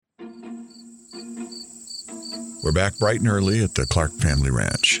We're back bright and early at the Clark family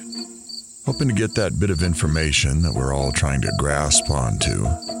ranch, hoping to get that bit of information that we're all trying to grasp onto.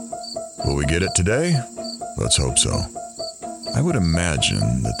 Will we get it today? Let's hope so. I would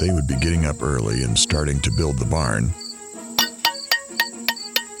imagine that they would be getting up early and starting to build the barn.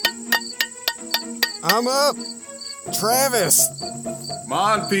 I'm up! Travis! Come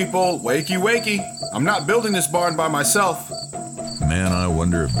on, people. Wakey, wakey. I'm not building this barn by myself. Man, I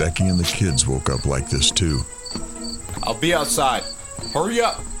wonder if Becky and the kids woke up like this too. I'll be outside. Hurry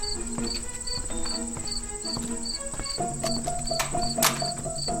up.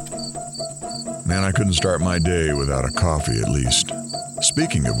 Man, I couldn't start my day without a coffee at least.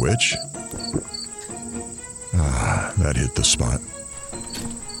 Speaking of which... that hit the spot.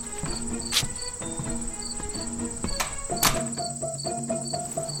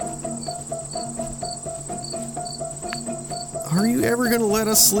 Are you ever gonna let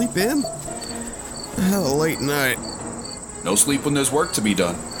us sleep in? I had a late night. No sleep when there's work to be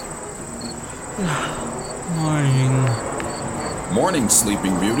done. Morning. Morning,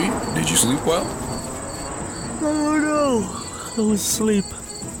 Sleeping Beauty. Did you sleep well? Oh no, I was asleep.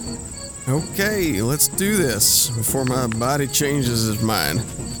 Okay, let's do this before my body changes its mind.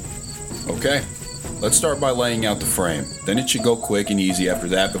 Okay. Let's start by laying out the frame. Then it should go quick and easy after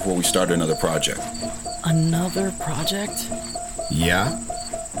that before we start another project. Another project? Yeah.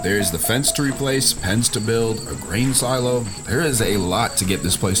 There's the fence to replace, pens to build, a grain silo. There is a lot to get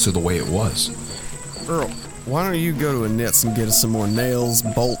this place to the way it was. Earl, why don't you go to a Knits and get us some more nails,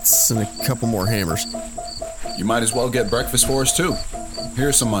 bolts, and a couple more hammers? You might as well get breakfast for us too.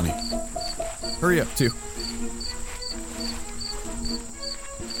 Here's some money. Hurry up, too.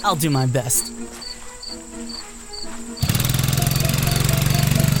 I'll do my best.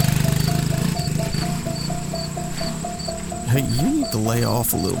 Hey, you need to lay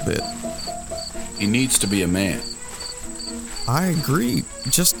off a little bit. He needs to be a man. I agree,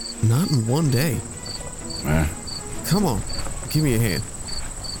 just not in one day. Come on, give me a hand.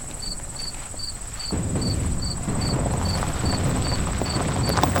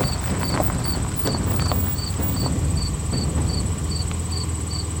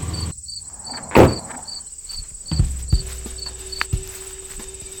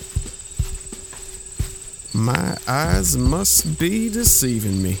 My eyes must be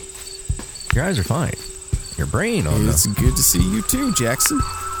deceiving me. Your eyes are fine. Your brain on It's good to see you too, Jackson.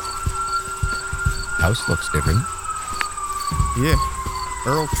 house looks different. Yeah,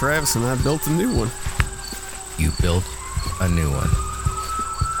 Earl, Travis, and I built a new one. You built a new one.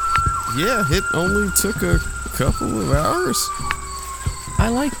 Yeah, it only took a couple of hours. I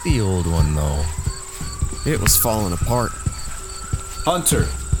like the old one, though. It was falling apart. Hunter,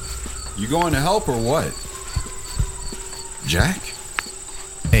 you going to help or what? Jack?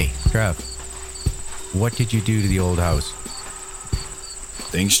 Hey, Trav. What did you do to the old house?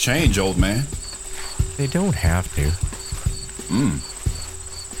 Things change, old man. They don't have to.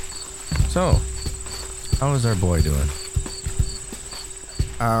 So, how is our boy doing?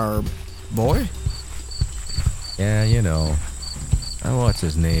 Our boy? Yeah, you know. What's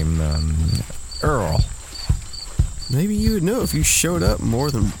his name? Earl. Maybe you would know if you showed up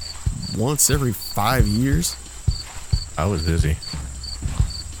more than once every 5 years. I was busy.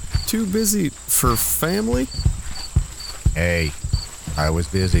 Too busy for family? Hey, I was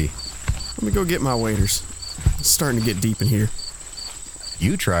busy. Let me go get my waiters. It's starting to get deep in here.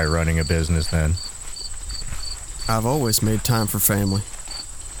 You try running a business then. I've always made time for family.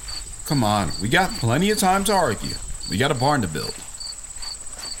 Come on, we got plenty of time to argue. We got a barn to build.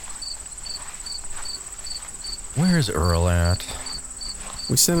 Where's Earl at?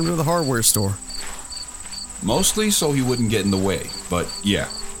 We sent him to the hardware store. Mostly so he wouldn't get in the way, but yeah.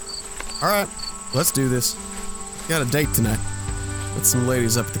 All right, let's do this. Got a date tonight with some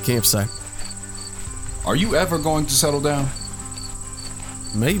ladies up at the campsite. Are you ever going to settle down?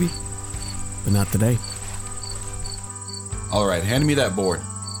 Maybe, but not today. All right, hand me that board.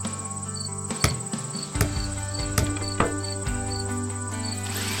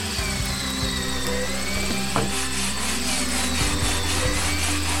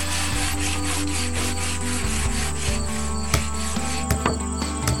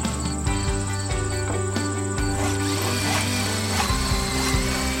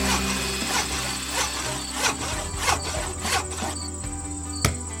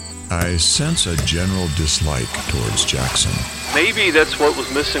 I sense a general dislike towards Jackson. Maybe that's what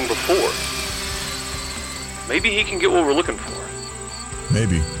was missing before. Maybe he can get what we're looking for.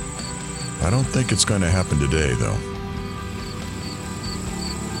 Maybe. I don't think it's going to happen today, though.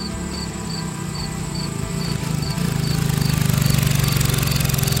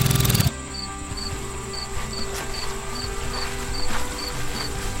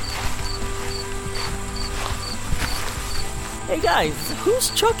 guys, whose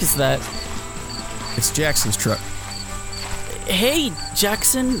truck is that? It's Jackson's truck. Hey,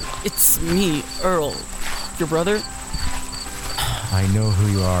 Jackson, it's me, Earl. Your brother? I know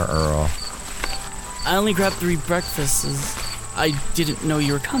who you are, Earl. I only grabbed 3 breakfasts. I didn't know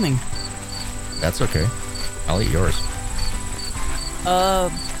you were coming. That's okay. I'll eat yours.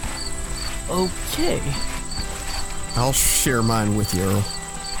 Okay. I'll share mine with you, Earl.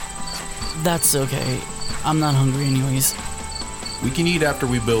 That's okay. I'm not hungry anyways. We can eat after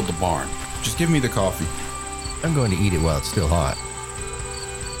we build the barn. Just give me the coffee. I'm going to eat it while it's still hot.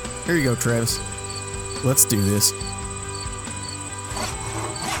 Here you go, Travis. Let's do this.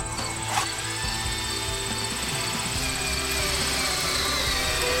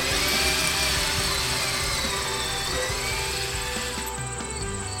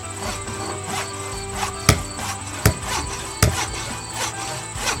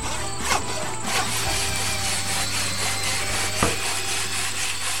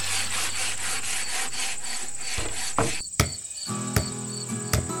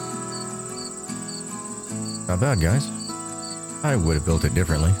 Not bad, guys. I would have built it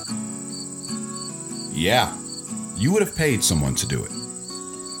differently. Yeah, you would have paid someone to do it.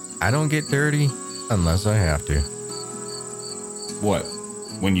 I don't get dirty unless I have to. What?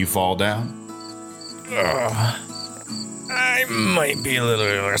 When you fall down? I might be a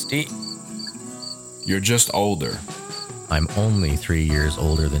little rusty. You're just older. I'm only 3 years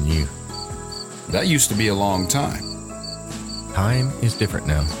older than you. That used to be a long time. Time is different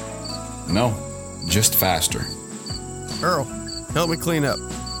now. No, just faster. Earl, help me clean up.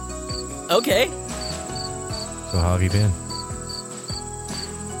 Okay. So how have you been?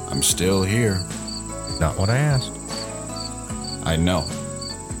 I'm still here. Not what I asked. I know.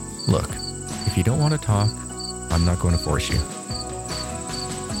 Look, if you don't want to talk, I'm not going to force you.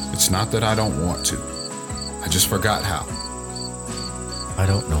 It's not that I don't want to. I just forgot how. I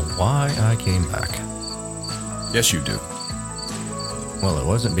don't know why I came back. Yes, you do. Well, it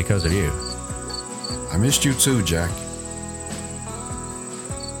wasn't because of you. I missed you too, Jack.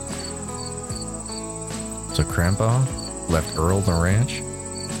 So Grandpa left Earl the ranch?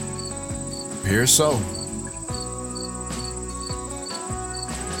 Appears so.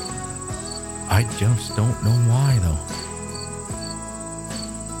 I just don't know why, though.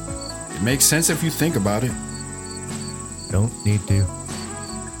 It makes sense if you think about it. Don't need to.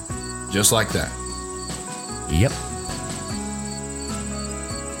 Just like that. Yep.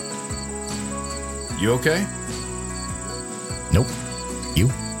 You okay? Nope.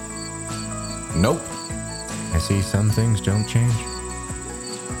 You? Nope. I see some things don't change.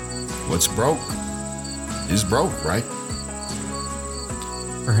 What's broke is broke, right?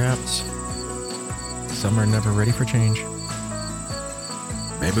 Perhaps. Some are never ready for change.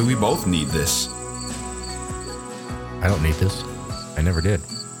 Maybe we both need this. I don't need this. I never did.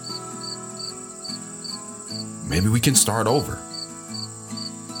 Maybe we can start over.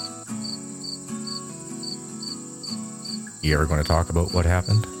 You ever going to talk about what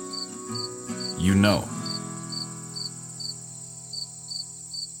happened? You know.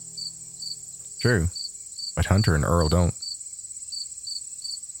 True. But Hunter and Earl don't.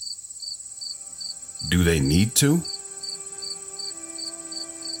 Do they need to?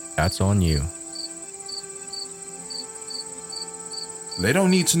 That's on you. They don't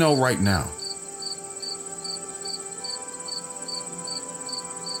need to know right now.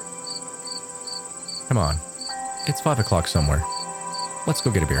 Come on. It's 5 o'clock somewhere. Let's go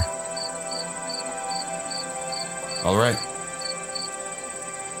get a beer. All right.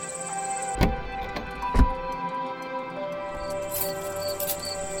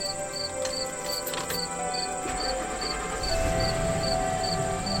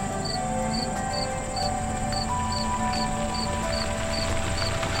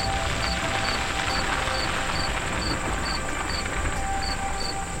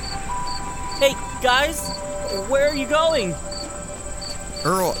 Hey, guys, where are you going?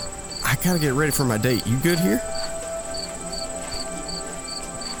 Earl, I gotta get ready for my date. You good here?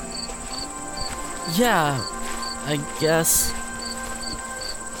 Yeah, I guess.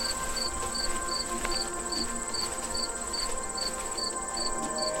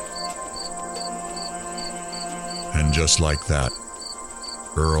 And just like that,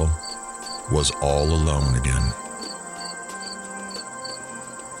 Earl was all alone again.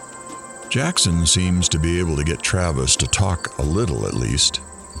 Jackson seems to be able to get Travis to talk a little at least.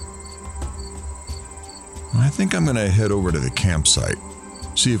 I think I'm going to head over to the campsite,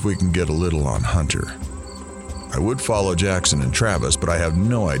 see if we can get a little on Hunter. I would follow Jackson and Travis, but I have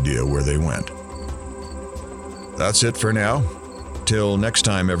no idea where they went. That's it for now. Till next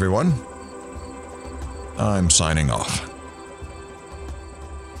time, everyone. I'm signing off.